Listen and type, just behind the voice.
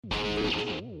It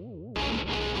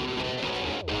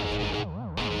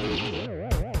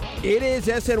is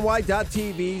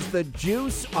SNY.TV's The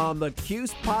Juice on the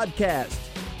Cuse podcast,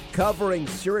 covering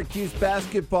Syracuse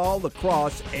basketball,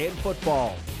 lacrosse, and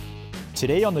football.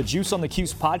 Today on the Juice on the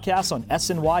Cuse podcast on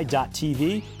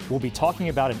SNY.TV, we'll be talking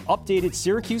about an updated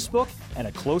Syracuse book and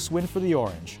a close win for the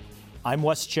Orange. I'm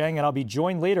Wes Cheng, and I'll be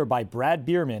joined later by Brad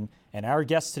Bierman, and our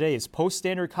guest today is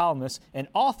Post-Standard columnist and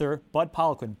author Bud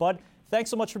Poliquin. Bud, thanks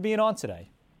so much for being on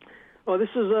today. Well, this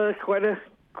is quite a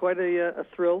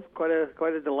thrill, quite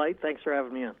a delight. Thanks for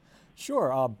having me on.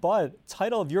 Sure. Bud,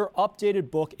 title of your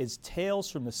updated book is Tales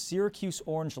from the Syracuse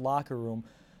Orange Locker Room.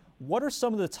 What are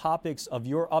some of the topics of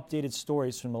your updated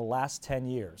stories from the last 10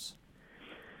 years?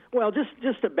 Well,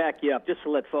 just to back you up, just to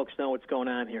let folks know what's going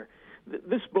on here.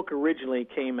 This book originally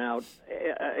came out,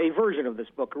 a version of this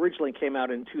book originally came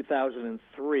out in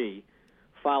 2003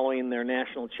 following their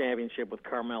national championship with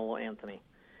Carmelo Anthony.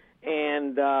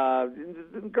 And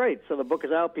great. So the book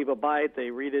is out. People buy it. They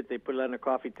read it. They put it on their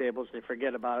coffee tables. They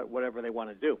forget about it, whatever they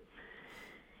want to do.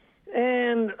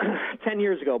 And 10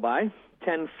 years go by,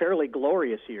 10 fairly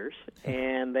glorious years,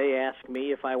 and they ask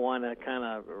me if I want to kind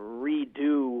of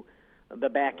redo the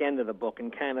back end of the book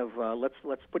and kind of let's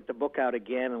put the book out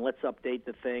again and let's update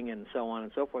the thing and so on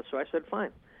and so forth. So I said,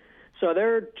 fine. So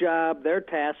their job, their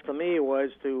task for me was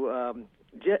to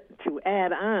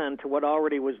add on to what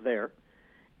already was there.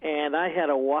 And I had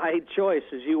a wide choice.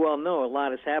 As you well know, a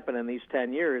lot has happened in these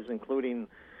 10 years, including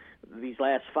these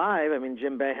last 5. I mean,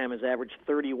 Jim Boeheim has averaged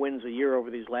 30 wins a year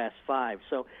over these last 5.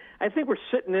 So I think we're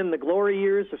sitting in the glory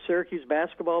years of Syracuse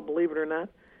basketball, believe it or not.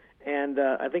 And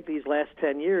I think these last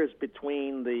 10 years,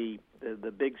 between the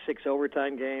Big Six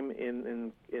overtime game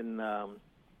in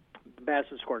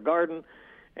Madison Square Garden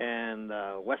and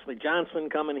Wesley Johnson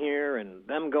coming here and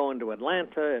them going to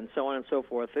Atlanta and so on and so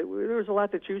forth, there was a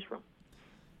lot to choose from.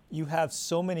 You have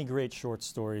so many great short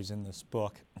stories in this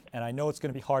book, and I know it's going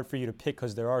to be hard for you to pick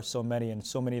because there are so many, and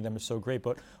so many of them are so great,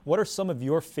 but what are some of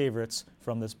your favorites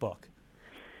from this book?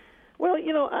 Well,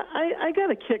 you know, I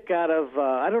got a kick out of,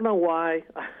 I don't know why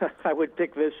I would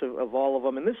pick this of all of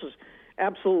them, and this is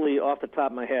absolutely off the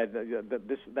top of my head.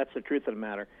 That's the truth of the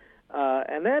matter.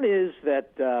 And that is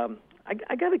that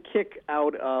I got a kick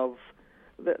out of,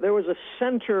 there was a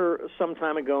center some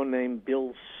time ago named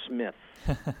Bill Smith.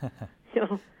 You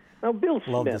know, now, Bill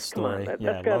love Smith, the story. come on,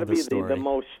 that's got to be the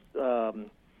most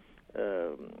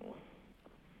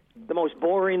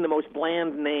boring, the most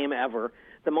bland name ever,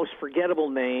 the most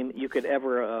forgettable name you could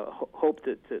ever hope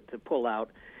to pull out.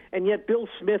 And yet Bill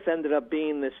Smith ended up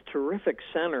being this terrific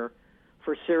center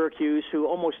for Syracuse who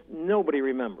almost nobody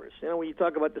remembers. You know, when you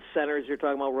talk about the centers, you're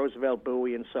talking about Roosevelt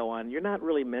Bowie and so on. You're not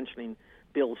really mentioning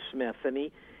Bill Smith. And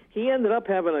he ended up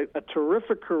having a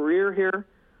terrific career here.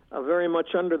 A very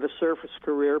much under the surface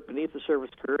career, beneath the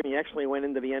surface career, and he actually went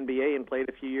into the NBA and played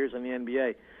a few years in the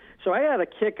NBA. So I had a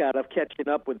kick out of catching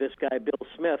up with this guy, Bill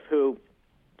Smith, who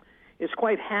is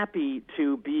quite happy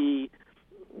to be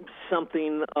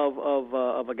something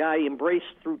of a guy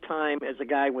embraced through time as a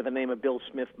guy with the name of Bill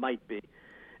Smith might be.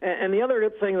 And the other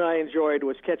thing that I enjoyed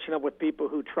was catching up with people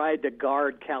who tried to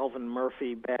guard Calvin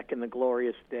Murphy back in the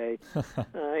glorious day.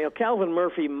 Calvin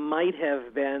Murphy might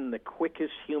have been the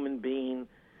quickest human being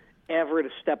ever to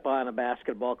step on a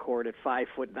basketball court at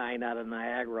 5'9" out of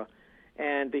Niagara.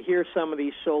 And to hear some of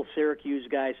these Soul Syracuse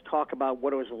guys talk about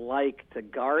what it was like to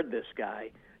guard this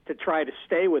guy, to try to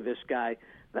stay with this guy,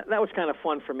 that was kind of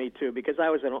fun for me too, because I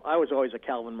was always a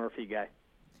Calvin Murphy guy.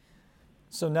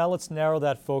 So now let's narrow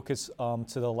that focus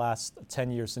to the last 10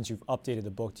 years since you've updated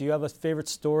the book. Do you have a favorite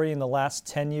story in the last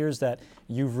 10 years that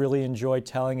you've really enjoyed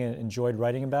telling and enjoyed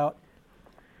writing about?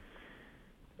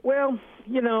 Well,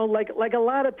 you know, like a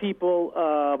lot of people,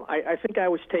 I think I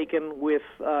was taken with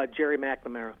Jerry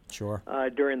McNamara. Sure.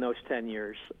 During those 10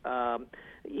 years.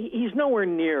 He's nowhere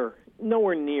near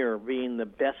being the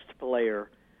best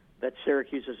player that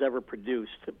Syracuse has ever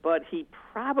produced, but he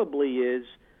probably is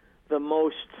the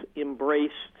most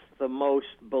embraced, the most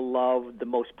beloved, the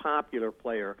most popular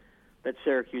player that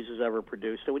Syracuse has ever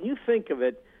produced. So when you think of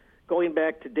it, going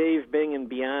back to Dave Bing and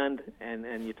beyond,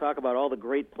 and you talk about all the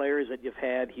great players that you've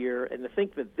had here, and to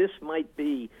think that this might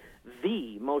be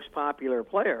the most popular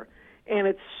player, and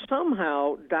it's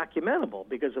somehow documentable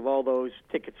because of all those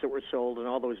tickets that were sold and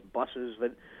all those buses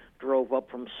that drove up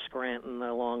from Scranton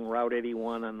along Route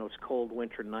 81 on those cold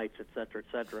winter nights, et cetera,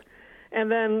 et cetera.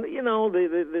 And then, you know,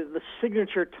 the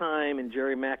signature time in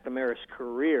Jerry McNamara's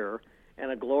career,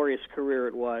 and a glorious career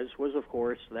it was of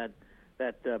course, that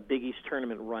Big East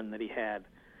tournament run that he had.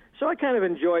 So I kind of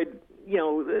enjoyed, you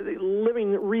know,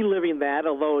 reliving that,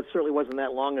 although it certainly wasn't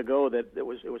that long ago that it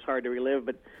was hard to relive.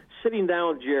 But sitting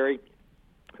down with Jerry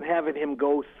and having him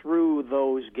go through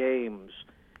those games,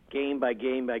 game by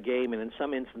game by game, and in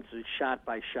some instances shot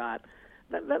by shot,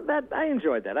 that I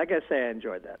enjoyed that. I got to say I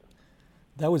enjoyed that.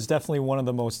 That was definitely one of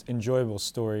the most enjoyable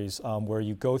stories, where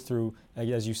you go through,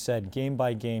 as you said, game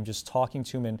by game, just talking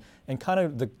to him and kind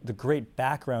of the great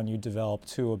background you developed,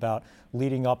 too, about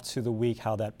leading up to the week,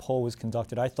 how that poll was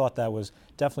conducted. I thought that was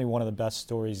definitely one of the best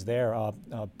stories there.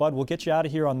 Bud, we'll get you out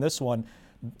of here on this one.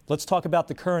 Let's talk about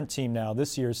the current team now,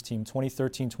 this year's team,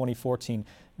 2013-2014,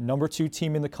 number 2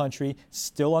 team in the country,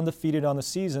 still undefeated on the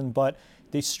season, but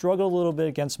they struggled a little bit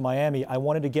against Miami. I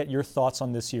wanted to get your thoughts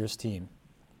on this year's team.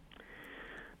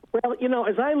 Well,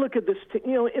 as I look at this,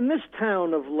 in this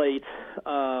town of late,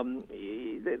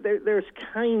 there's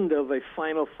kind of a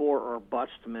Final Four or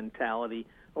bust mentality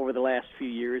over the last few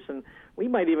years, and we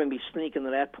might even be sneaking to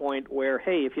that point where,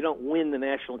 hey, if you don't win the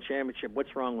national championship,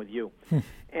 what's wrong with you?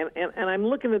 and I'm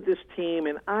looking at this team,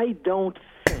 and I don't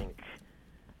think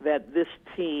that this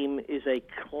team is a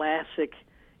classic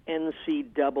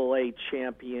NCAA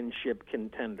championship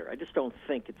contender. I just don't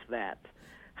think it's that.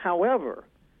 However,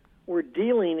 we're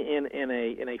dealing in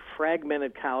a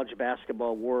fragmented college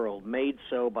basketball world made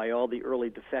so by all the early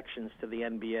defections to the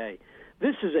NBA.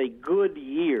 This is a good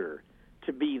year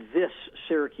to be this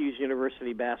Syracuse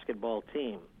University basketball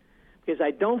team, because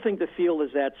I don't think the field is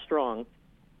that strong,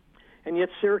 and yet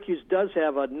Syracuse does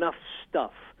have enough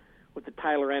stuff with the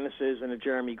Tyler Ennis's and the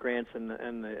Jeremy Grants and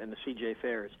the C.J.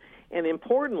 Fairs. And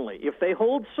importantly, if they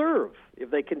hold serve,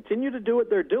 if they continue to do what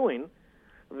they're doing,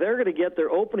 they're going to get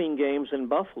their opening games in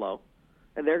Buffalo,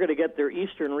 and they're going to get their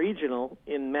Eastern Regional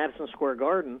in Madison Square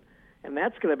Garden, and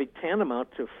that's going to be tantamount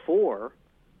to 4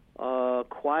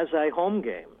 quasi-home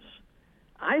games.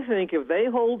 I think if they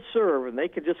hold serve and they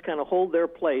could just kind of hold their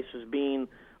place as being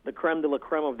the creme de la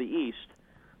creme of the East,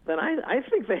 then I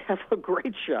think they have a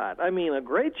great shot. I mean, a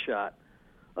great shot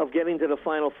of getting to the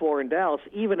Final Four in Dallas,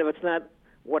 even if it's not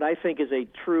what I think is a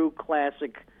true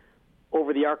classic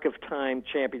over the arc of time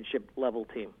championship-level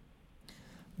team.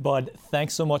 Bud,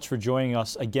 thanks so much for joining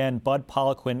us. Again, Bud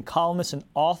Poliquin, columnist and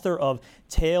author of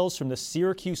Tales from the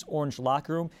Syracuse Orange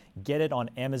Locker Room. Get it on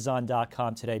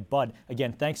Amazon.com today. Bud,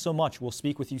 again, thanks so much. We'll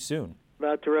speak with you soon.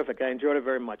 Terrific. I enjoyed it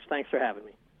very much. Thanks for having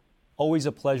me. Always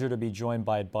a pleasure to be joined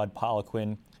by Bud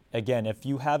Poliquin. Again, if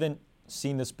you haven't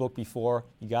seen this book before,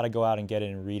 you got to go out and get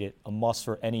it and read it. A must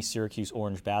for any Syracuse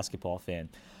Orange basketball fan.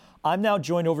 I'm now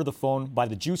joined over the phone by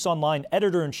the Juice Online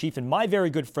editor-in-chief and my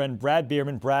very good friend, Brad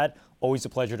Bierman. Brad, always a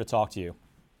pleasure to talk to you.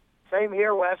 Same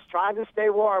here, Wes. Trying to stay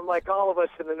warm like all of us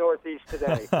in the Northeast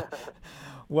today.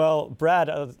 Well, Brad,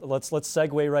 let's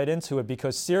segue right into it,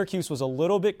 because Syracuse was a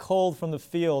little bit cold from the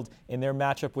field in their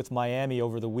matchup with Miami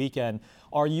over the weekend.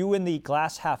 Are you in the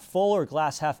glass half full or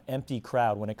glass half empty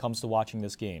crowd when it comes to watching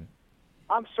this game?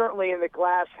 I'm certainly in the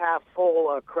glass half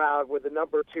full crowd with the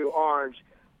number 2 Orange.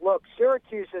 Look,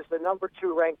 Syracuse is the number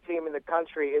 2 ranked team in the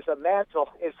country. Is a mantle,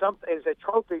 is a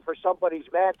trophy for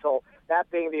somebody's mantle. That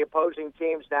being the opposing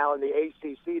teams now in the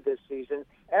ACC this season.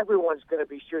 Everyone's going to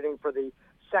be shooting for the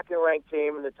second-ranked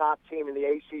team and the top team in the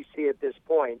ACC at this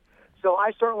point. So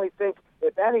I certainly think,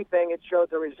 if anything, it showed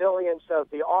the resilience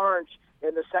of the Orange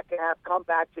in the second half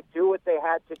comeback to do what they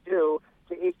had to do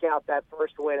to eke out that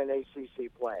first win in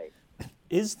ACC play.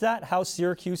 Is that how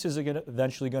Syracuse is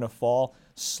eventually going to fall?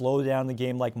 Slow down the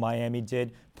game like Miami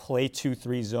did, play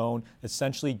 2-3 zone,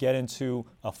 essentially get into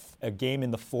a game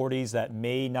in the 40s that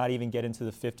may not even get into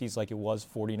the 50s like it was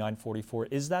 49-44.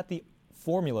 Is that the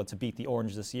formula to beat the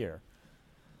Orange this year?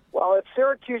 Well, if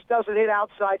Syracuse doesn't hit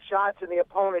outside shots and the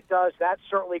opponent does, that's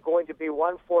certainly going to be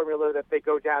one formula that they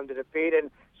go down to defeat, and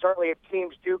certainly if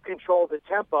teams do control the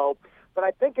tempo. But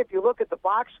I think if you look at the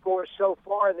box scores so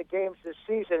far in the games this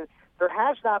season, there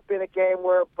has not been a game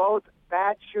where both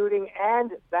bad shooting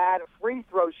and bad free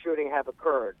throw shooting have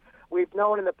occurred. We've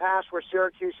known in the past where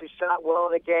Syracuse has shot well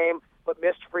in a game but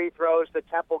missed free throws. The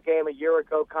Temple game a year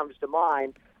ago comes to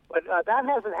mind. But that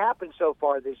hasn't happened so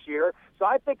far this year. So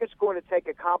I think it's going to take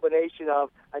a combination of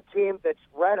a team that's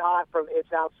red hot from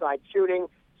its outside shooting,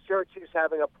 Syracuse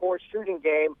having a poor shooting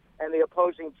game, and the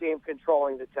opposing team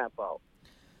controlling the tempo.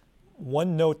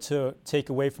 One note to take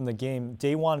away from the game,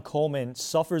 Dajuan Coleman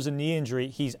suffers a knee injury.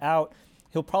 He's out.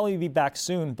 He'll probably be back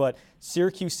soon, but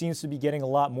Syracuse seems to be getting a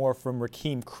lot more from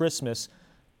Rakeem Christmas.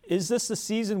 Is this the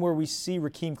season where we see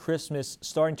Rakeem Christmas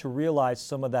starting to realize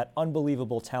some of that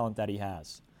unbelievable talent that he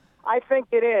has? I think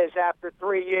it is after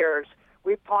 3 years.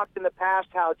 We've talked in the past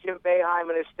how Jim Boeheim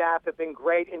and his staff have been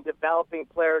great in developing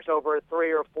players over a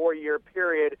 3 or 4 year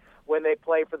period when they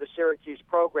play for the Syracuse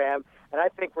program. And I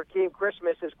think Rakeem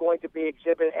Christmas is going to be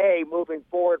Exhibit A moving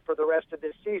forward for the rest of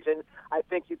this season. I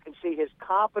think you can see his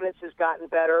confidence has gotten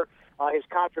better. His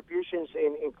contributions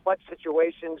in clutch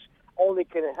situations only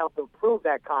can help improve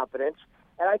that confidence.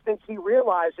 And I think he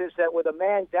realizes that with a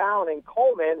man down in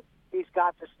Coleman, he's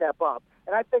got to step up.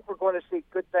 And I think we're going to see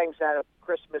good things out of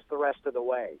Christmas the rest of the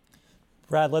way.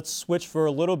 Brad, let's switch for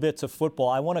a little bit to football.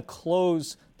 I want to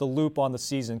close the loop on the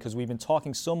season because we've been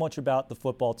talking so much about the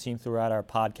football team throughout our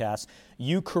podcast.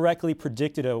 You correctly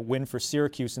predicted a win for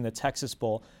Syracuse in the Texas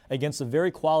Bowl against a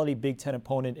very quality Big Ten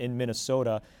opponent in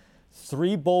Minnesota.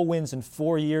 3 bowl wins in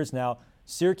 4 years now.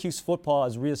 Syracuse football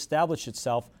has reestablished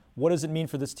itself. What does it mean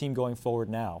for this team going forward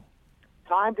now?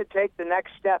 Time to take the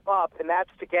next step up, and that's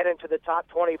to get into the top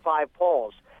 25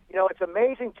 polls. You know, it's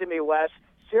amazing to me, Wes.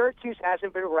 Syracuse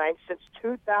hasn't been ranked since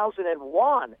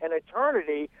 2001, an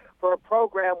eternity for a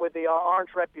program with the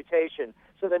orange reputation.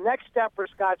 So the next step for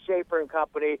Scott Schaefer and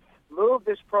company, move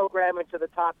this program into the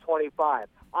top 25.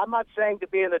 I'm not saying to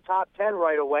be in the top 10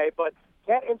 right away, but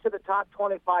get into the top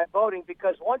 25 voting,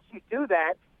 because once you do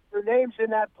that, your name's in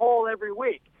that poll every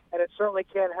week. And it certainly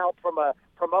can help from a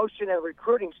promotion and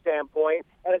recruiting standpoint,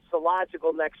 and it's the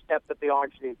logical next step that the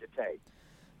Orange need to take.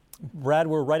 Brad,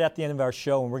 we're right at the end of our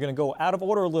show, and we're going to go out of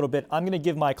order a little bit. I'm going to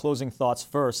give my closing thoughts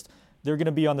first. They're going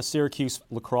to be on the Syracuse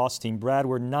lacrosse team. Brad,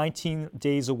 we're 19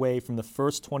 days away from the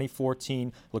first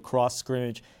 2014 lacrosse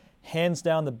scrimmage. Hands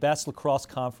down the best lacrosse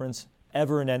conference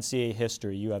ever in NCAA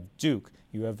history. You have Duke,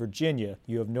 you have Virginia,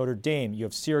 you have Notre Dame, you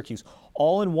have Syracuse,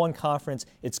 all in one conference.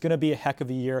 It's going to be a heck of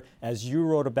a year, as you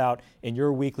wrote about in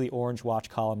your weekly Orange Watch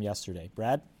column yesterday.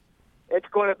 Brad? It's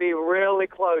going to be really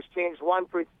close, teams 1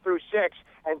 through 6,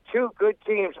 and 2 good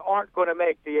teams aren't going to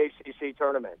make the ACC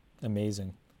tournament.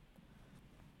 Amazing.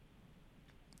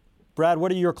 Brad,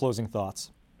 what are your closing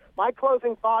thoughts? My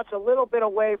closing thoughts, a little bit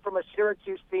away from a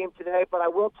Syracuse theme today, but I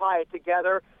will tie it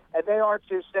together, and they are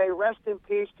to say rest in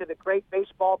peace to the great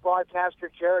baseball broadcaster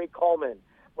Jerry Coleman.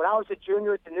 When I was a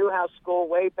junior at the Newhouse School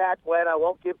way back when, I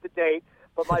won't give the date,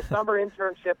 but my summer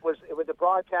internship was with the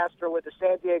broadcaster with the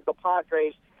San Diego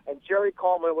Padres, and Jerry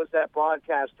Coleman was that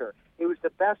broadcaster. He was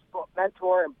the best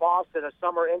mentor and boss that a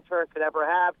summer intern could ever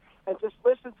have. And just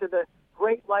listen to the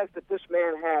great life that this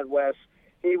man had, Wes.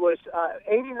 He was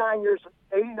 89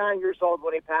 years old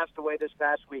when he passed away this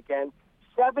past weekend.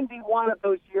 71 of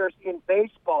those years in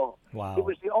baseball. Wow. He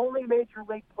was the only major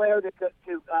league player to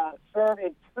serve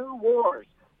in 2 wars,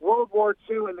 World War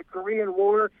II and the Korean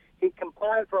War. He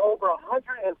combined for over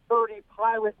 130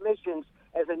 pilot missions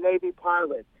as a Navy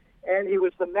pilot. And he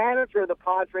was the manager of the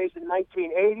Padres in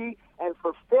 1980, and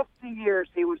for 50 years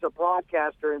he was a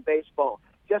broadcaster in baseball.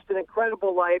 Just an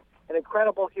incredible life, an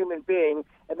incredible human being.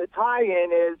 And the tie-in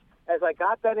is, as I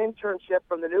got that internship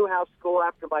from the Newhouse School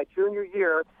after my junior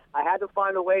year, I had to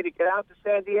find a way to get out to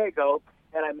San Diego,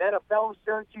 and I met a fellow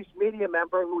Syracuse media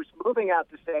member who was moving out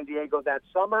to San Diego that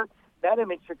summer, met him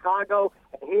in Chicago,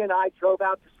 and he and I drove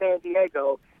out to San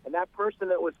Diego. And that person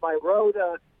that was my road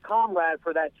comrade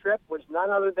for that trip was none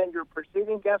other than your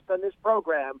preceding guest on this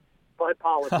program, Bud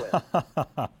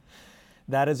Poliquin.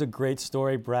 That is a great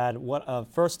story, Brad.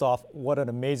 First off, what an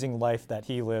amazing life that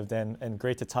he lived, and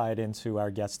great to tie it into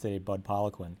our guest today, Bud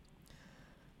Poliquin.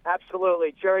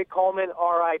 Absolutely. Jerry Coleman,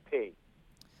 R.I.P.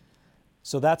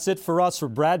 So that's it for us. For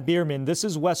Brad Bierman, this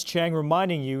is Wes Cheng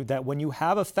reminding you that when you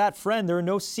have a fat friend, there are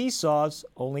no seesaws,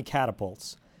 only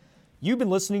catapults. You've been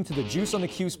listening to the Juice on the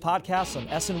Cuse podcast on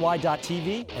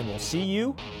SNY.TV, and we'll see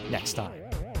you next time.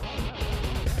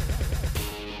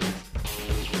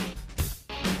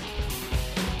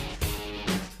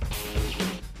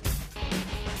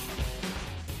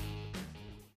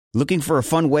 Looking for a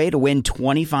fun way to win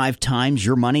 25 times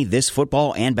your money this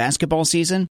football and basketball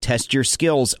season? Test your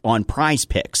skills on Prize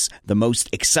Picks, the most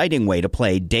exciting way to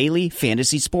play daily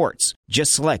fantasy sports.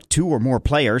 Just select 2 or more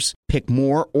players, pick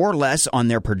more or less on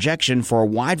their projection for a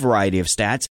wide variety of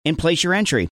stats, and place your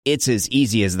entry. It's as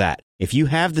easy as that. If you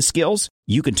have the skills,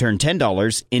 you can turn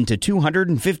 $10 into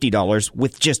 $250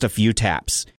 with just a few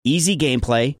taps. Easy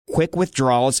gameplay, quick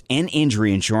withdrawals, and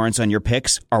injury insurance on your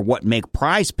picks are what make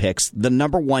Prize Picks the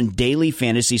 #1 daily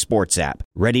fantasy sports app.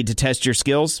 Ready to test your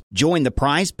skills? Join the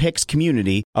Prize Picks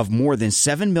community of more than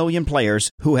 7 million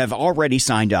players who have already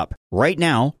signed up. Right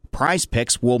now, Prize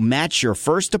Picks will match your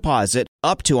first deposit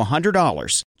up to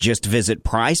 $100. Just visit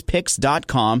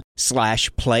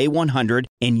prizepicks.com/play100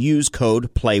 and use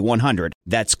code PLAY100.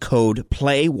 That's code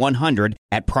PLAY100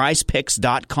 at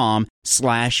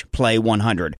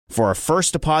prizepicks.com/play100 for a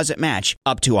first deposit match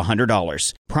up to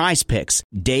 $100. Prize Picks,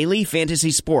 daily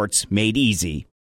fantasy sports made easy.